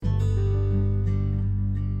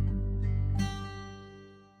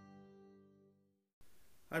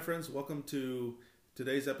friends. Welcome to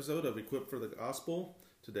today's episode of Equipped for the Gospel.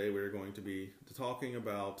 Today we're going to be talking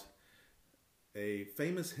about a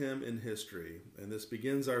famous hymn in history. And this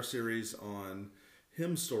begins our series on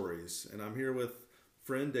hymn stories. And I'm here with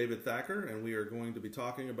friend David Thacker, and we are going to be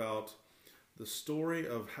talking about the story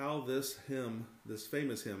of how this hymn, this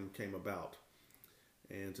famous hymn, came about.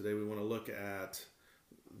 And today we want to look at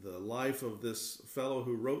the life of this fellow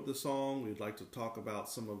who wrote the song. We'd like to talk about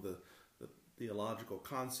some of the theological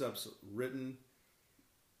concepts written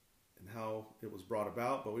and how it was brought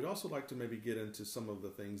about, but we'd also like to maybe get into some of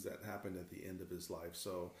the things that happened at the end of his life.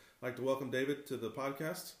 So I'd like to welcome David to the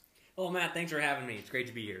podcast. Hello, Matt. Thanks for having me. It's great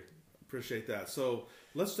to be here. Appreciate that. So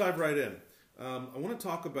let's dive right in. I want to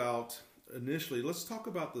talk about, initially, let's talk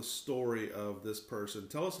about the story of this person.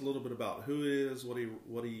 Tell us a little bit about who he is, what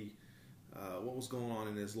was going on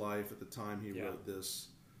in his life at the time he wrote this.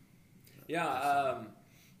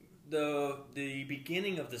 The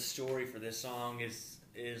beginning of the story for this song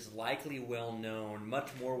is likely well known, much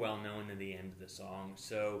more well known than the end of the song.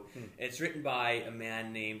 So it's written by a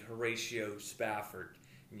man named Horatio Spafford.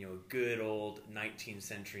 Good old 19th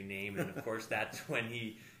century name, and of course that's when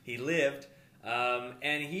he lived.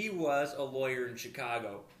 And he was a lawyer in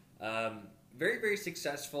Chicago. Very, very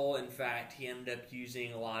successful. In fact, he ended up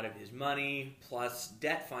using a lot of his money plus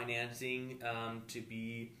debt financing to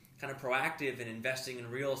be kind of proactive in investing in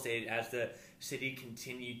real estate as the city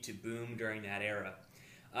continued to boom during that era.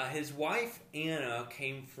 His wife, Anna,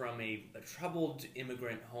 came from a troubled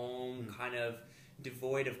immigrant home, kind of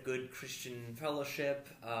devoid of good Christian fellowship.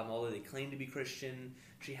 Although they claimed to be Christian,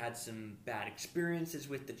 she had some bad experiences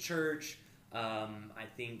with the church. I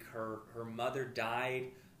think her mother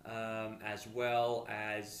died, as well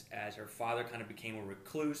as her father kind of became a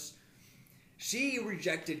recluse. She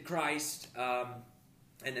rejected Christ,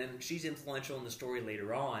 and then she's influential in the story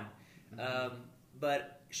later on.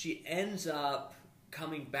 But she ends up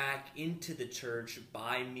coming back into the church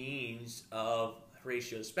by means of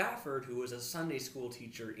Horatio Spafford, who was a Sunday school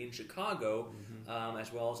teacher in Chicago,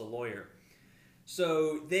 as well as a lawyer.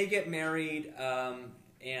 So they get married,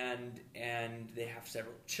 and they have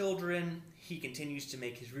several children. He continues to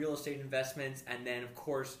make his real estate investments, and then, of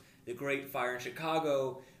course, the Great Fire in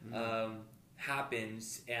Chicago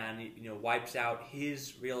happens and wipes out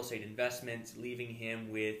his real estate investments, leaving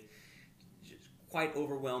him with just quite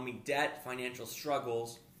overwhelming debt, financial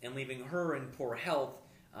struggles, and leaving her in poor health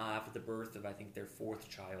after the birth of, I think, their fourth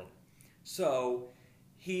child. So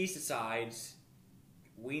he decides,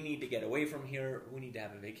 we need to get away from here, we need to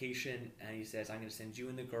have a vacation, and he says, I'm going to send you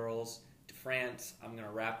and the girls to France, I'm going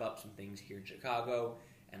to wrap up some things here in Chicago,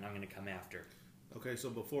 and I'm going to come after. Okay,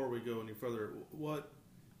 so before we go any further,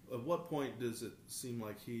 at what point does it seem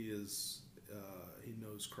like he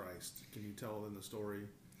knows Christ? Can you tell in the story?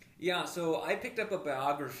 Yeah, so I picked up a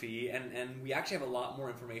biography, and we actually have a lot more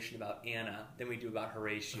information about Anna than we do about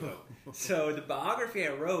Horatio. So the biography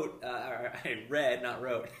I read,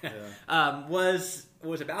 was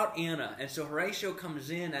about Anna, and so Horatio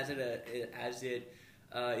comes in as it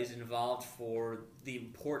is involved for the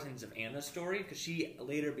importance of Anna's story, because she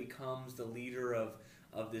later becomes the leader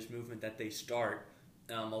of this movement that they start.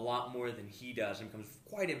 A lot more than he does, and becomes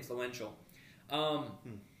quite influential.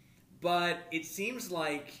 But it seems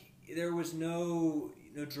like there was no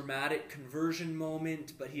dramatic conversion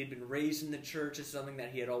moment, but he had been raised in the church as something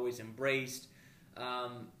that he had always embraced.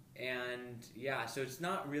 So it's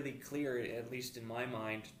not really clear, at least in my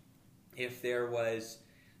mind, if there was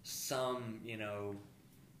some,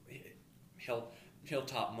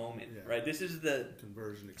 hilltop moment, right? This is the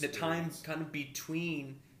conversion experience. The time kind of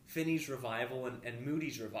between Finney's revival and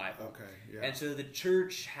Moody's revival. Okay, yeah. And so the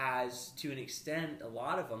church has, to an extent, a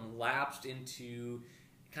lot of them lapsed into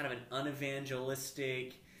kind of an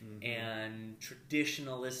unevangelistic and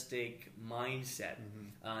traditionalistic mindset.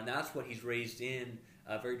 And that's what he's raised in,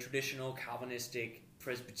 a very traditional Calvinistic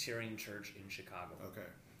Presbyterian church in Chicago.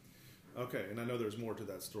 Okay, and I know there's more to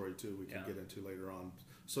that story too we can get into later on.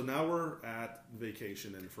 So now we're at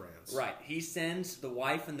vacation in France. Right. He sends the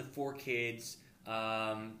wife and the 4 kids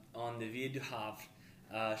on the Ville du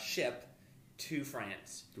Havre ship to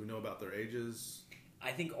France. Do we know about their ages? I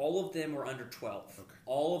think all of them were under 12. Okay.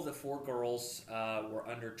 All of the 4 girls were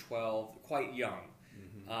under 12, quite young.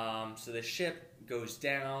 So the ship goes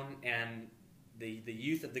down, and the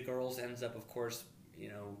youth of the girls ends up, of course,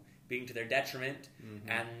 being to their detriment.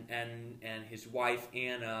 And his wife,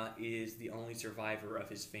 Anna, is the only survivor of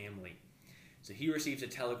his family. So he receives a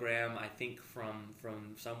telegram, I think, from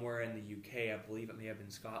somewhere in the UK, I believe it may have been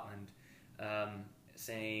Scotland,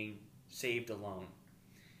 saying, saved alone.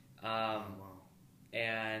 Wow.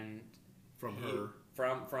 And From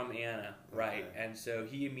From Anna, right? Okay. And so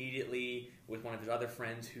he immediately, with one of his other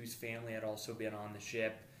friends whose family had also been on the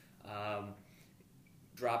ship,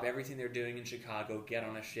 drop everything they're doing in Chicago, get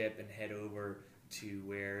on a ship, and head over to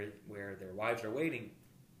where their wives are waiting.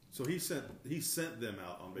 So he sent them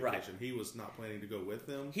out on vacation. Right. He was not planning to go with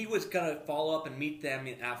them. He was gonna follow up and meet them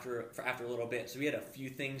after a little bit. So he had a few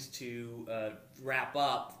things to wrap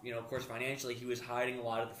up. You know, of course, financially, he was hiding a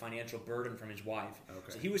lot of the financial burden from his wife.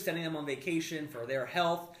 Okay. So he was sending them on vacation for their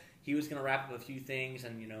health. He was gonna wrap up a few things,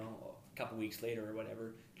 and a couple weeks later or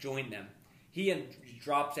whatever, join them. He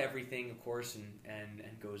drops everything, of course, and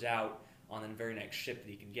goes out on the very next ship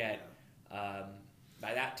that he can get.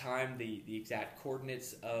 By that time, the exact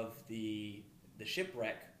coordinates of the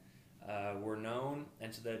shipwreck were known,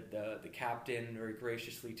 and so the captain, very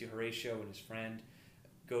graciously to Horatio and his friend,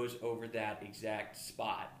 goes over that exact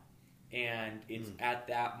spot. And it's at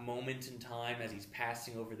that moment in time, as he's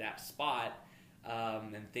passing over that spot,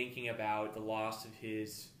 and thinking about the loss of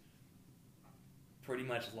his pretty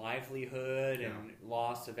much livelihood and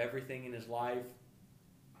loss of everything in his life,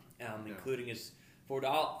 including his four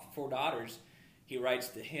daughters. He writes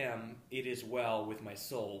to him, "It is well with my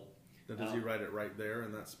soul." Now, does he write it right there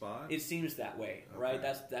in that spot? It seems that way, right?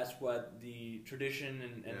 That's what the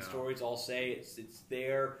tradition and stories all say. It's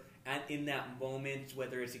there, and in that moment,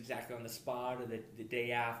 whether it's exactly on the spot or the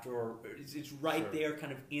day after, or it's right there,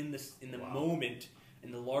 kind of in the moment,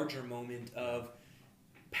 in the larger moment of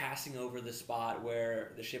passing over the spot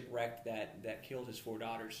where the ship wrecked that killed his four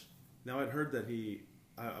daughters. Now, I'd heard that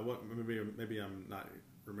maybe I'm not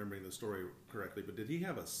remembering the story correctly, but did he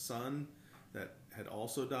have a son that had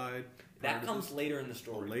also died? That comes later in the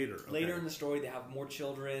story. Oh, later. Okay. Later in the story, they have more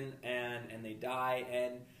children, and they die,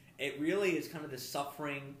 and it really is kind of the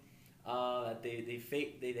suffering that they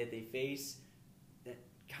face that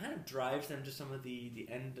kind of drives them to some of the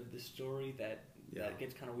end of the story that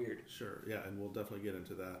gets kind of weird. Sure, yeah, and we'll definitely get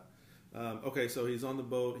into that. Okay, so he's on the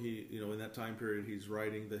boat. He, in that time period, he's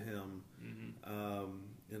writing the hymn.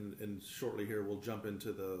 And shortly here, we'll jump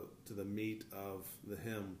into the meat of the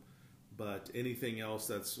hymn. But anything else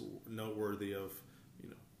that's noteworthy of,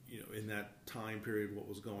 in that time period, what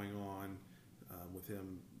was going on with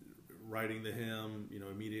him writing the hymn?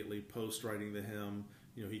 Immediately post writing the hymn,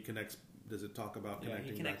 he connects. Does it talk about connecting?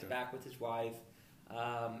 Yeah, he connects back with his wife,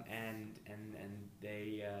 and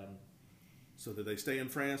they. So did they stay in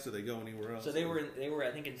France? Did they go anywhere else? So they were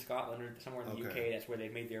I think in Scotland or somewhere in the UK. That's where they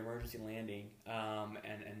made their emergency landing,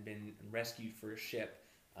 and been rescued for a ship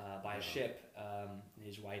by a ship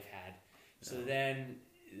his wife had. So then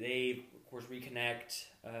they of course reconnect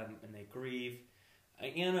and they grieve.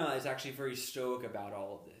 Anna is actually very stoic about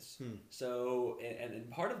all of this. So and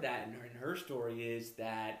part of that in her story is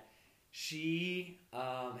that she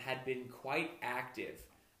had been quite active.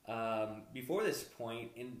 Before this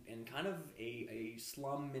point, in kind of a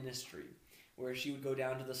slum ministry, where she would go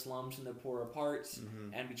down to the slums and the poorer parts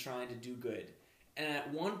and be trying to do good. And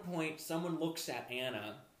at one point, someone looks at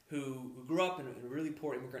Anna, who grew up in a really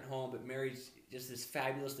poor immigrant home, but marries just this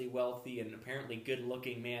fabulously wealthy and apparently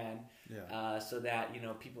good-looking man, so that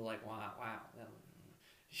people are like, wow,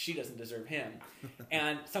 she doesn't deserve him.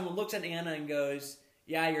 And someone looks at Anna and goes,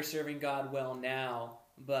 "Yeah, you're serving God well now,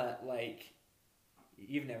 but like."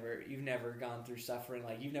 You've never gone through suffering,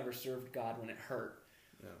 like you've never served God when it hurt.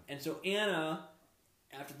 Yeah. And so Anna,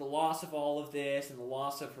 after the loss of all of this and the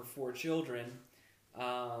loss of her four children,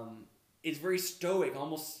 is very stoic,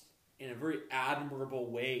 almost in a very admirable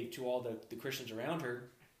way to all the Christians around her.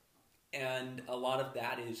 And a lot of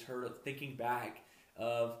that is her thinking back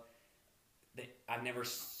of I've never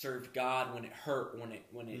served God when it hurt,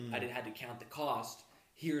 when I had to count the cost.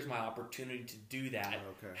 Here's my opportunity to do that.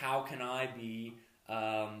 Okay. How can I be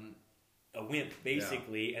a wimp,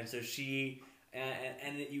 basically? And so she,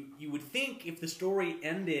 and you would think if the story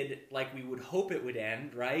ended like we would hope it would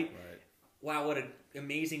end, right? Wow, what an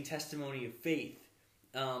amazing testimony of faith,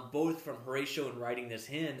 both from Horatio in writing this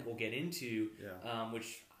hymn that we'll get into,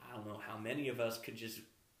 which I don't know how many of us could just,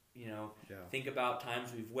 think about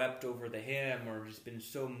times we've wept over the hymn or just been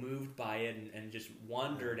so moved by it and just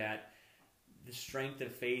wondered at the strength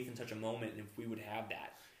of faith in such a moment, and if we would have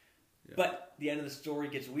that. Yeah. But the end of the story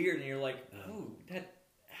gets weird, and you're like,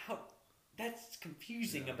 that's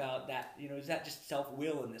confusing about that. Is that just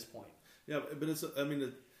self-will in this point? Yeah, but it's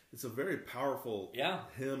a very powerful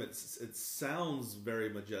hymn. It sounds very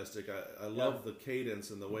majestic. I love the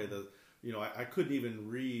cadence and the way that, I couldn't even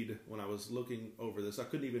read, when I was looking over this, I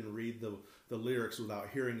couldn't even read the lyrics without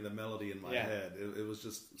hearing the melody in my head. It was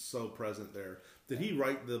just so present there. Did he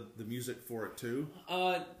write the music for it too?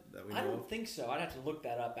 that we I know don't of? think so. I'd have to look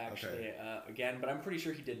that up actually again, but I'm pretty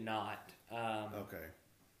sure he did not. Okay.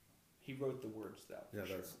 He wrote the words though. Yeah,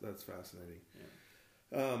 sure. that's fascinating.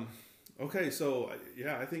 Yeah. Okay, so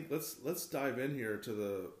yeah, I think let's dive in here to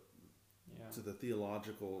the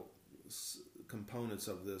theological components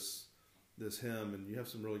of this hymn, and you have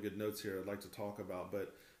some really good notes here I'd like to talk about.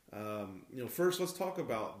 But first let's talk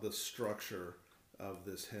about the structure of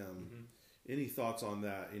this hymn. Mm-hmm. Any thoughts on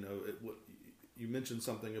that? You mentioned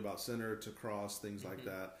something about center to cross, things like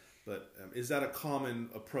that. But is that a common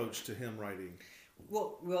approach to hymn writing?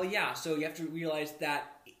 Well, yeah. So you have to realize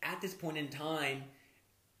that at this point in time,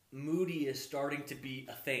 Moody is starting to be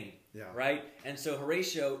a thing, right? And so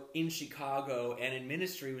Horatio in Chicago and in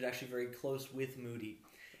ministry was actually very close with Moody.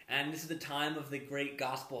 And this is the time of the great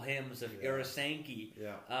gospel hymns of Ira Sankey.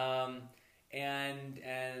 Yeah. And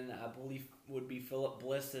I believe would be Philip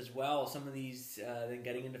Bliss as well. Some of these, then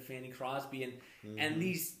getting into Fanny Crosby and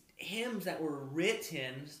these hymns that were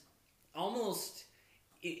written almost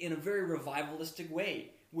in a very revivalistic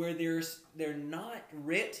way, where they're not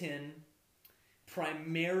written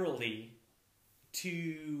primarily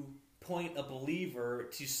to point a believer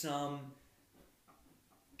to some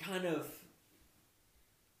kind of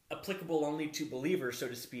applicable only to believers, so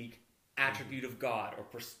to speak, attribute of God or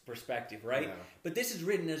perspective, right? Yeah. But this is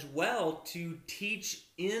written as well to teach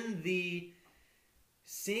in the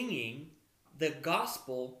singing the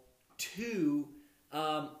gospel to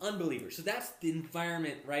unbelievers. So that's the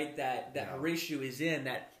environment, right, that Horatio is in,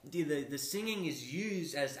 that the singing is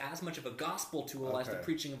used as much of a gospel tool as the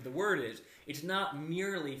preaching of the word is. It's not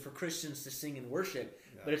merely for Christians to sing and worship,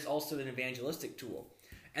 but it's also an evangelistic tool.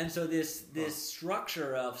 And so this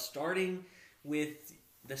structure of starting with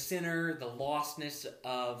the sinner, the lostness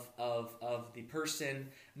of the person,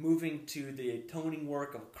 moving to the atoning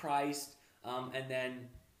work of Christ, and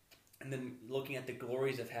then looking at the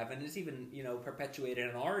glories of heaven is even perpetuated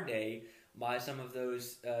in our day by some of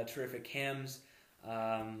those terrific hymns,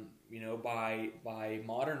 by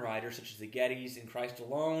modern writers such as the Gettys in Christ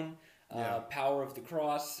Alone, Power of the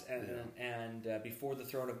Cross, and Before the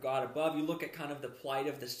Throne of God Above. You look at kind of the plight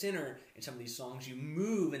of the sinner in some of these songs. You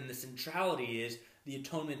move, and the centrality is the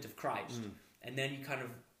atonement of Christ, and then you kind of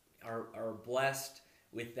are blessed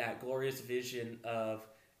with that glorious vision of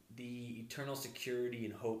the eternal security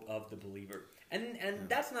and hope of the believer. And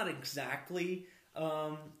that's not exactly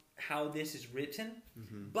how this is written,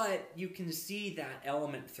 but you can see that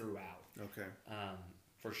element throughout. Okay.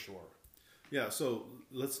 For sure. Yeah, so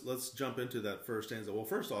let's jump into that first stanza. Well,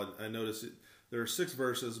 first of all, I noticed there are 6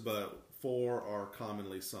 verses, but 4 are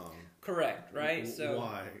commonly sung. Correct, right? So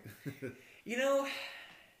why?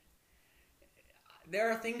 There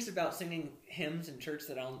are things about singing hymns in church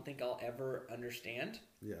that I don't think I'll ever understand.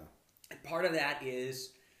 Yeah. And part of that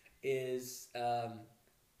is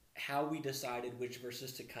how we decided which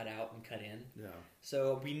verses to cut out and cut in. Yeah.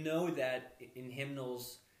 So we know that in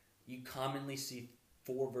hymnals, you commonly see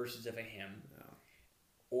 4 verses of a hymn. Yeah.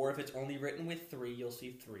 Or if it's only written with 3, you'll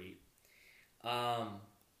see 3.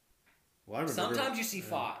 Sometimes you see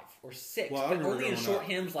 5 or 6, but only in short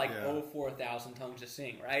hymns like "Oh, for 1,000 tongues to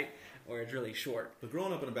sing," right? Or it's really short. But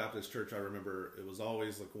growing up in a Baptist church, I remember it was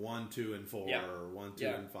always like 1, 2, and 4, or 1, 2,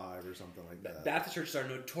 and 5, or something like that. Baptist churches are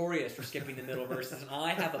notorious for skipping the middle verses, and I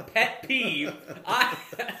have a pet peeve.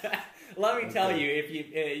 Let me tell you,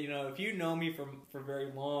 if you know me for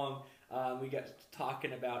very long, we got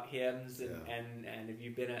talking about hymns, and if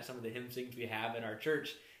you've been at some of the hymn sings we have in our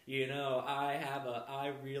church,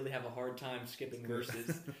 I really have a hard time skipping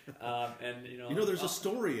verses. There's a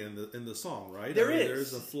story in the song, right? There is.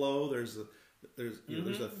 There's a flow. There's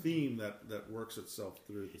a theme that works itself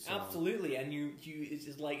through the song. Absolutely, and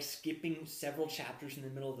it's like skipping several chapters in the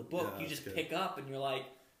middle of the book. Yeah, you just good. pick up, and you're like,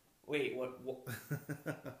 wait, what?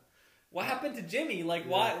 What happened to Jimmy? Like,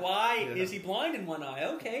 why is he blind in one eye?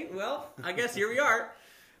 Okay, well, I guess here we are.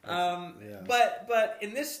 But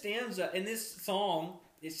in this stanza, in this song,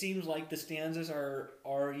 it seems like the stanzas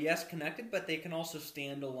are yes connected, but they can also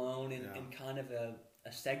stand alone in kind of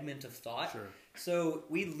a segment of thought. Sure. So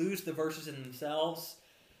we lose the verses in themselves,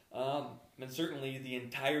 and certainly the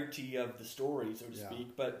entirety of the story, so to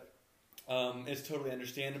speak. But it's totally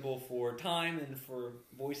understandable for time and for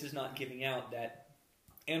voices not giving out that,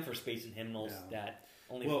 and for space in hymnals that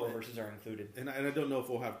only 4 verses are included. And I don't know if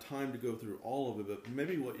we'll have time to go through all of it, but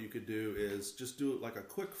maybe what you could do is just do like a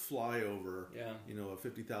quick flyover, a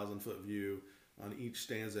 50,000 foot view on each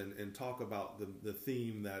stanza and talk about the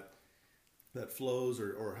theme that flows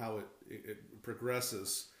or how it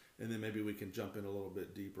progresses, and then maybe we can jump in a little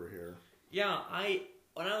bit deeper here. Yeah,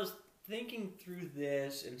 when I was thinking through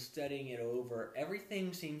this and studying it over,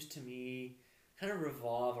 everything seems to me kind of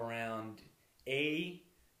revolve around A,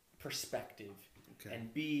 perspective, Okay.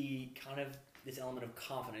 and B, kind of this element of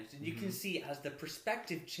confidence. And you can see as the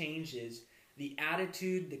perspective changes, the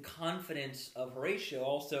attitude, the confidence of Horatio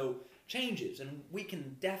also changes. And we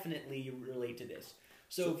can definitely relate to this.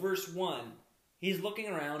 So verse 1, he's looking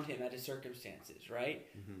around him at his circumstances, right?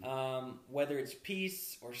 Whether it's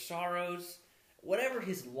peace or sorrows, whatever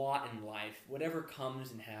his lot in life, whatever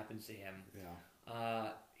comes and happens to him,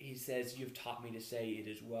 he says, "You've taught me to say it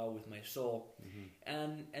is well with my soul."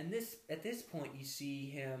 And this at this point, you see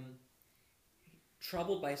him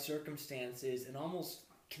troubled by circumstances and almost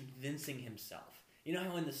convincing himself. You know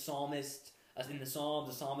how in the Psalms, the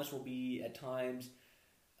psalmist will be at times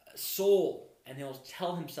soul, and he'll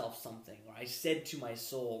tell himself something, or I said to my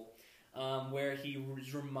soul, where he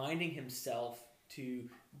was reminding himself to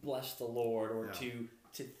bless the Lord, or to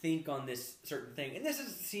think on this certain thing. And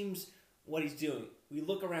seems what he's doing. We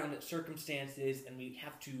look around at circumstances and we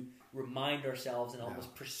have to remind ourselves and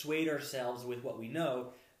almost persuade ourselves with what we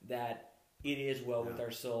know that it is well with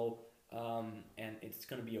our soul, and it's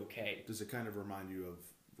going to be okay. Does it kind of remind you of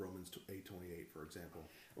Romans 8:28, for example?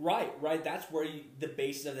 Right. That's where the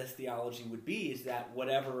basis of this theology would be, is that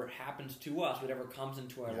whatever happens to us, whatever comes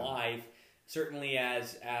into our life, certainly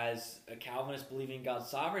as a Calvinist believing in God's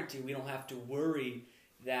sovereignty, we don't have to worry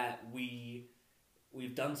that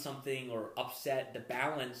we've done something or upset the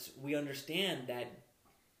balance. We understand that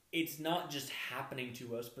it's not just happening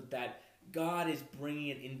to us, but that God is bringing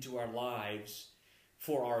it into our lives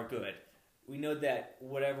for our good. We know that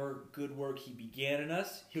whatever good work he began in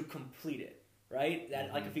us, he'll complete it, right?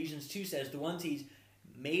 That, like Ephesians 2 says, the ones he's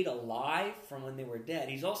made alive from when they were dead,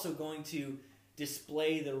 he's also going to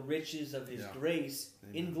display the riches of his grace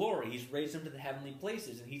in glory. He's raised them to the heavenly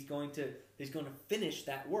places, and he's going to finish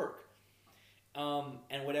that work.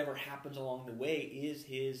 And whatever happens along the way is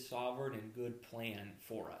his sovereign and good plan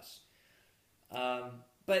for us.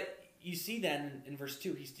 But you see that in verse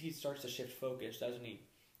 2, he starts to shift focus, doesn't he?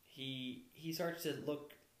 He starts to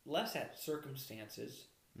look less at circumstances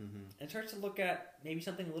and starts to look at maybe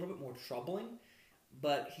something a little bit more troubling,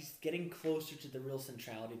 but he's getting closer to the real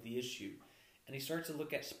centrality of the issue. And he starts to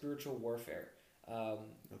look at spiritual warfare.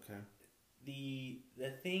 The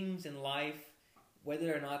things in life,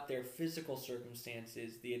 whether or not they're physical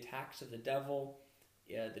circumstances, the attacks of the devil,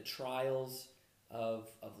 the trials of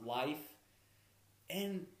life.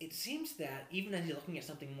 And it seems that even as he's looking at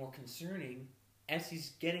something more concerning, as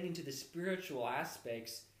he's getting into the spiritual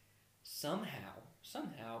aspects,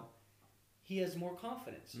 somehow, he has more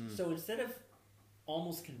confidence. So instead of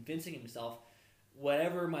almost convincing himself,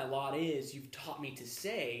 whatever my lot is, you've taught me to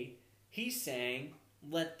say, he's saying,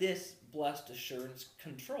 let this blessed assurance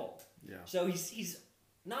control. So he's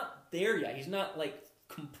not there yet. He's not like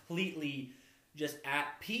completely just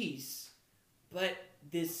at peace, but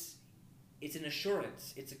it's an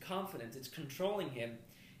assurance, it's a confidence, it's controlling him,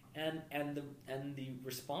 and the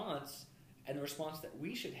response that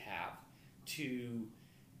we should have to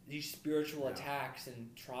these spiritual attacks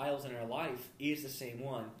and trials in our life is the same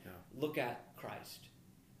one. Look at Christ.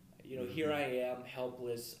 Here I am,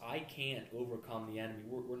 helpless. I can't overcome the enemy.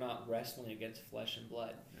 We're not wrestling against flesh and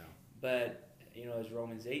blood. But, as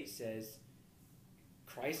Romans 8 says,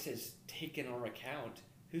 Christ has taken our account.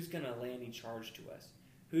 Who's going to lay any charge to us?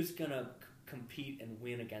 Who's going to compete and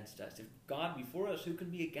win against us? If God be for us, who can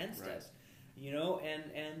be against us?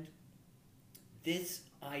 And this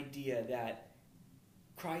idea that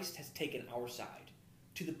Christ has taken our side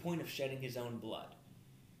to the point of shedding his own blood,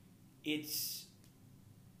 it's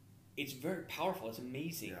very powerful. It's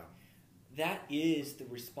amazing. That is the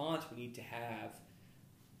response we need to have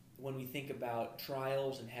when we think about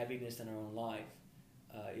trials and heaviness in our own life,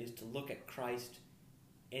 is to look at Christ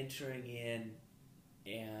entering in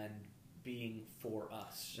and being for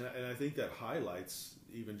us. And I think that highlights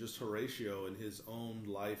even just Horatio in his own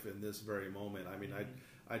life in this very moment. I mean,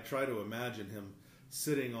 I try to imagine him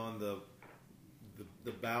sitting on the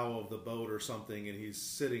bow of the boat or something, and he's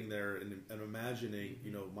sitting there and imagining,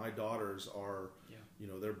 my daughters are,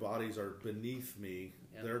 their bodies are beneath me.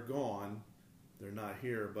 They're gone. They're not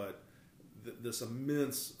here, but this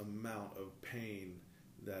immense amount of pain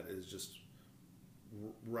that is just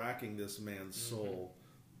racking this man's soul.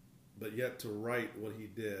 But yet to write what he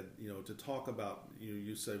did, to talk about,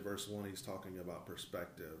 you say verse 1, he's talking about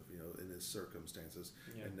perspective, in his circumstances,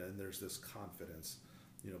 and then there's this confidence.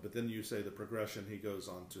 But then you say the progression, he goes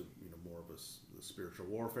on to, more of the spiritual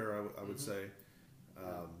warfare, I would say,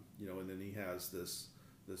 and then he has this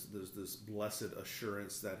blessed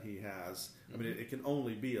assurance that he has. I mean, it can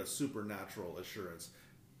only be a supernatural assurance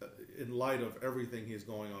in light of everything he's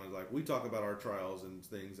going on. Like, we talk about our trials and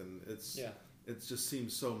things, and it's it just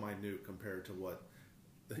seems so minute compared to what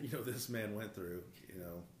this man went through.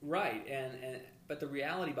 Right, but the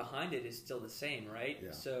reality behind it is still the same, right?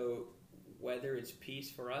 Yeah. So whether it's peace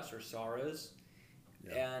for us or sorrows,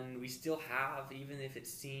 and we still have, even if it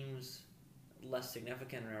seems less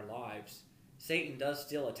significant in our lives, Satan does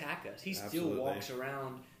still attack us. He Absolutely. still walks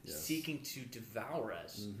around seeking to devour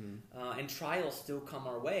us. And trials still come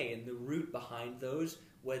our way. And the root behind those,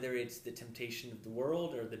 whether it's the temptation of the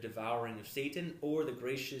world or the devouring of Satan or the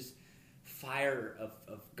gracious fire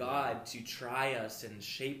of God to try us and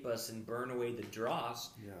shape us and burn away the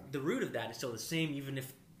dross, the root of that is still the same, even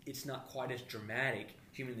if it's not quite as dramatic,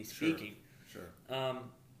 humanly speaking. Sure.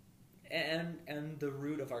 And the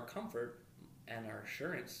root of our comfort and our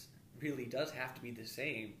assurance really does have to be the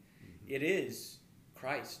same. It is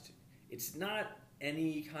Christ. It's not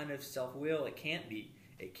any kind of self-will. It can't be.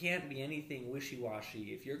 It can't be anything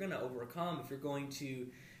wishy-washy. If you're going to overcome, if you're going to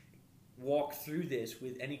walk through this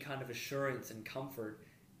with any kind of assurance and comfort,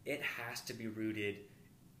 it has to be rooted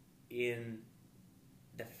in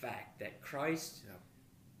the fact that Christ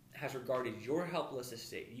has regarded your helpless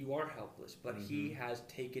estate. You are helpless, but he has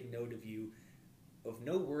taken note of you of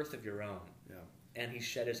no worth of your own. And he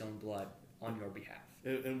shed his own blood on your behalf.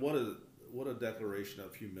 And what a declaration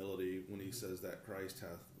of humility when he says that Christ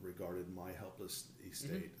hath regarded my helpless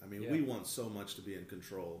estate. I mean, we want so much to be in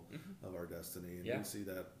control of our destiny, and we see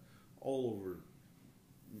that all over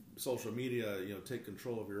social media. Take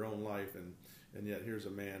control of your own life, and yet here's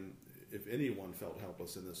a man. If anyone felt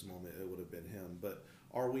helpless in this moment, it would have been him. But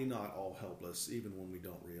are we not all helpless, even when we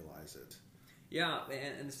don't realize it? Yeah,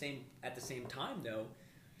 and at the same time, though,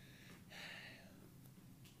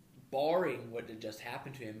 barring what had just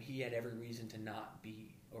happened to him, he had every reason to not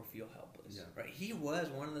be or feel helpless. Right? He was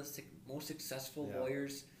one of the most successful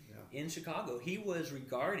lawyers in Chicago. He was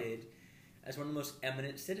regarded as one of the most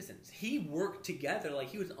eminent citizens. He worked together, like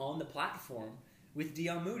he was on the platform with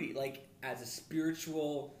D.L. Moody, like as a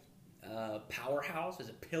spiritual powerhouse, as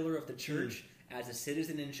a pillar of the church, as a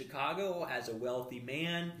citizen in Chicago, as a wealthy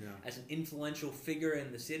man, as an influential figure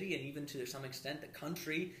in the city, and even to some extent the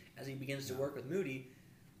country, as he begins to work with Moody.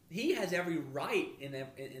 He has every right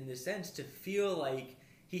in this sense to feel like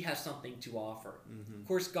he has something to offer. Of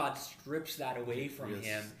course, God strips that away from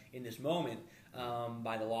him in this moment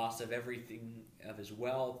by the loss of everything, of his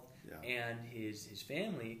wealth and his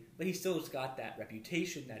family, but he still has got that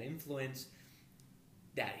reputation, that influence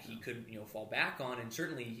that he could fall back on, and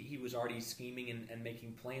certainly he was already scheming and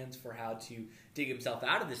making plans for how to dig himself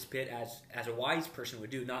out of this pit as a wise person would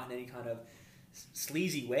do, not in any kind of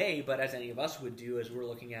sleazy way, but as any of us would do as we're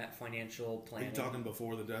looking at financial planning. Are you talking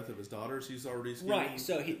before the death of his daughters? He's already scheming? Right.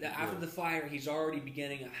 So after the fire, he's already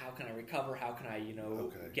beginning. How can I recover? How can I,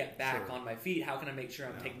 get back on my feet? How can I make sure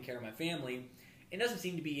I'm taking care of my family? It doesn't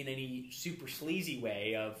seem to be in any super sleazy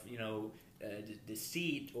way of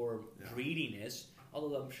deceit or greediness.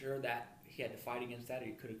 Although I'm sure that he had to fight against that, or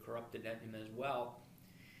he could have corrupted him as well.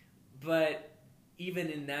 But even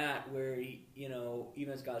in that, where he,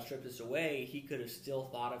 even as God stripped us away, he could have still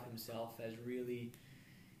thought of himself as really,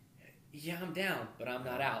 I'm down, but I'm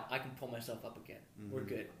not out. I can pull myself up again. We're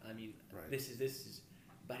good. I mean, this is.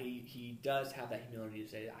 But he does have that humility to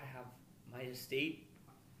say, I have my estate,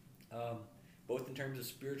 both in terms of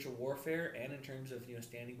spiritual warfare and in terms of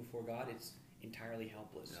standing before God. It's entirely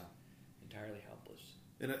helpless. Entirely helpless.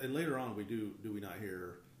 And later on, do we not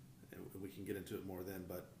hear? And we can get into it more then,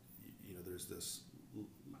 but there's this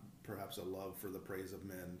perhaps a love for the praise of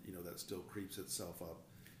men, that still creeps itself up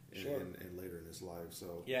and later in his life.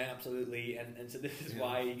 So absolutely, and so this is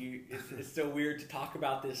why it's so weird to talk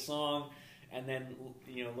about this song and then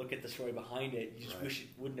look at the story behind it. You just wish it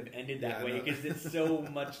wouldn't have ended that way, because it's so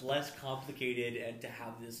much less complicated, and to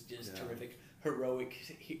have this just terrific heroic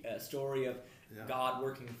story of God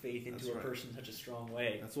working faith into a person in such a strong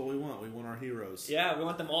way. That's what we want. We want our heroes. Yeah, we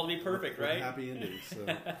want them all to be perfect, right? Happy endings.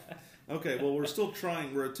 So. Okay, well, we're still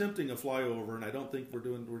trying. We're attempting a flyover, and I don't think we're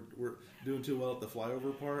doing too well at the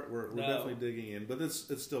flyover part. We're definitely digging in, but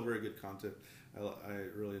it's still very good content. I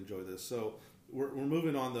really enjoy this. So we're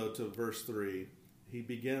moving on though to verse 3. He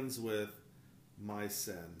begins with my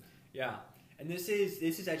sin. Yeah. And this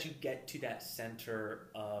is as you get to that center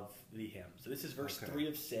of the hymn. So this is verse 3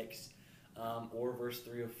 of 6. Or verse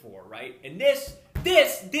 3 of 4, right? And this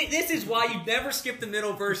is why you never skip the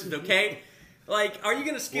middle verses, okay? Like, are you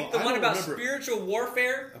going to skip Well, the I one don't about remember- spiritual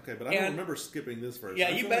warfare? Okay, but I don't remember skipping this verse. Yeah,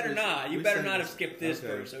 I you feel better like not. You we better sang not have this- skipped this okay,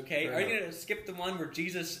 verse, okay? fair Are you enough. going to skip the one where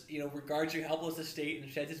Jesus, regards your helpless estate and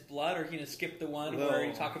sheds his blood, or are you going to skip the one No. where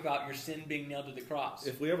you talk about your sin being nailed to the cross?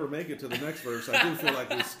 If we ever make it to the next verse, I do feel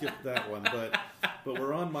like we skipped that one, but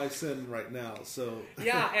we're on my sin right now, so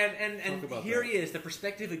Yeah, and Talk about here that. he is. The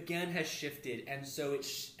perspective again has shifted, and so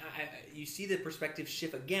you see the perspective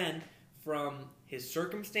shift again from his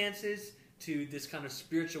circumstances to this kind of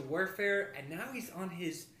spiritual warfare, and now he's on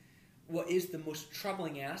his what is the most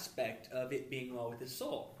troubling aspect of it being well with his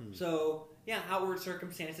soul. So yeah, outward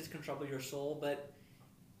circumstances can trouble your soul, but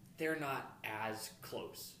they're not as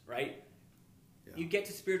close, right? Yeah. You get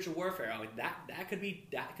to spiritual warfare, like that could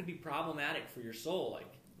be problematic for your soul,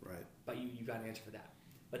 like. right. But you've got an answer for that.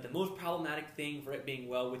 But the most problematic thing for it being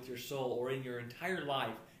well with your soul or in your entire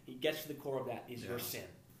life, he gets to the core of that, is your sin.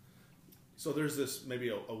 So there's this maybe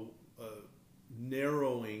a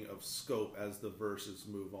narrowing of scope as the verses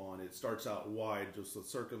move on. It starts out wide, just the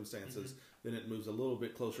circumstances, then it moves a little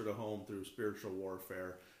bit closer to home through spiritual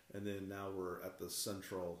warfare, and then now we're at the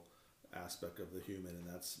central aspect of the human, and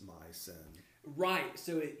that's my sin. Right.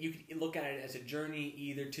 So you can look at it as a journey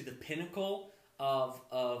either to the pinnacle of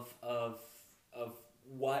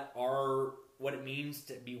what it means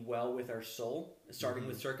to be well with our soul, starting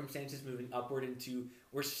with circumstances, moving upward into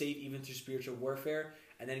we're safe even through spiritual warfare,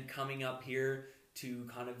 and then coming up here to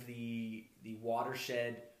kind of the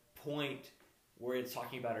watershed point where it's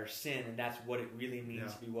talking about our sin, and that's what it really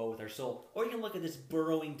means to be well with our soul. Or you can look at this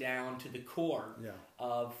burrowing down to the core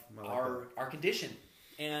of I like our condition.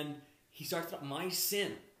 And he starts with my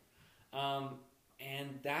sin.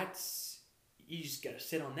 And that's, you just got to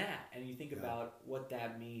sit on that and you think about what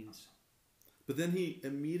that means. But then he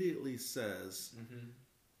immediately says,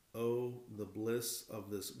 "Oh, the bliss of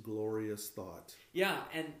this glorious thought." Yeah,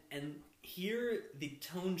 and here the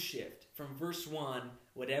tone shift from verse 1,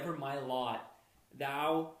 whatever my lot,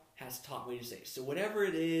 thou hast taught me to say. So whatever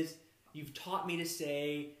it is, you've taught me to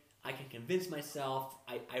say, I can convince myself,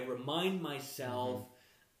 I remind myself,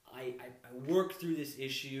 I work through this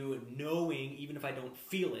issue knowing, even if I don't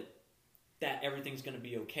feel it, that everything's going to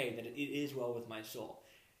be okay, that it is well with my soul.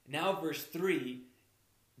 Now verse 3,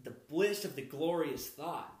 the bliss of the glorious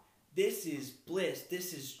thought. This is bliss,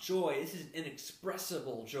 this is joy, this is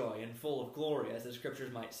inexpressible joy and full of glory, as the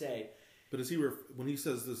scriptures might say. But is he when he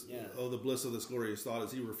says this, "Oh, the bliss of this glorious thought,"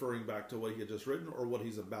 is he referring back to what he had just written or what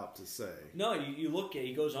he's about to say? No, you look at it,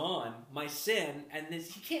 he goes on, my sin, and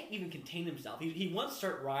he can't even contain himself. He wants to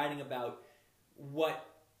start writing about what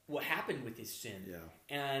happened with his sin. Yeah.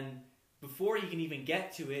 And before he can even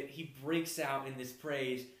get to it, he breaks out in this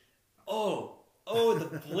praise, oh,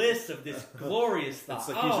 the bliss of this glorious thought. It's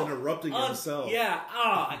like he's interrupting himself. Yeah,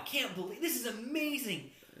 I can't believe, this is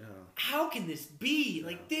amazing. Yeah. How can this be?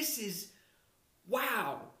 Like, this is,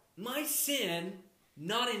 wow. My sin,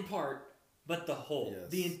 not in part, but the whole.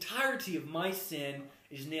 Yes. The entirety of my sin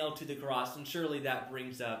is nailed to the cross. And surely that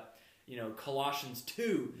brings up, Colossians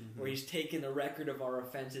 2, where he's taken the record of our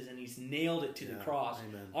offenses and he's nailed it to the cross.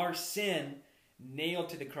 Amen. Our sin nailed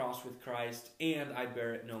to the cross with Christ, and I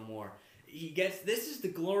bear it no more. This is the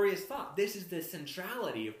glorious thought. This is the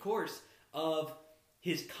centrality, of course, of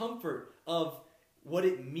his comfort, of what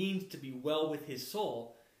it means to be well with his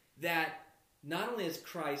soul, that not only has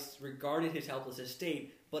Christ regarded his helpless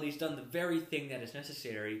estate, but he's done the very thing that is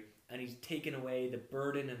necessary, and he's taken away the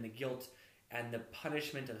burden and the guilt and the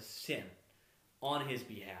punishment of sin on his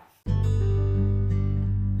behalf.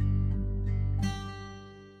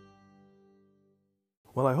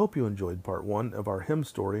 Well, I hope you enjoyed part 1 of our hymn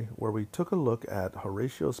story, where we took a look at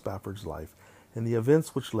Horatio Spafford's life and the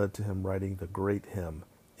events which led to him writing the great hymn,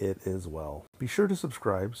 "It Is Well." Be sure to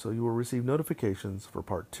subscribe so you will receive notifications for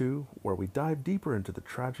part 2, where we dive deeper into the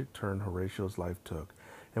tragic turn Horatio's life took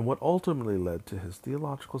and what ultimately led to his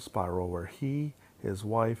theological spiral, where he, his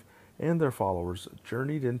wife, and their followers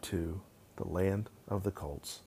journeyed into the land of the cults.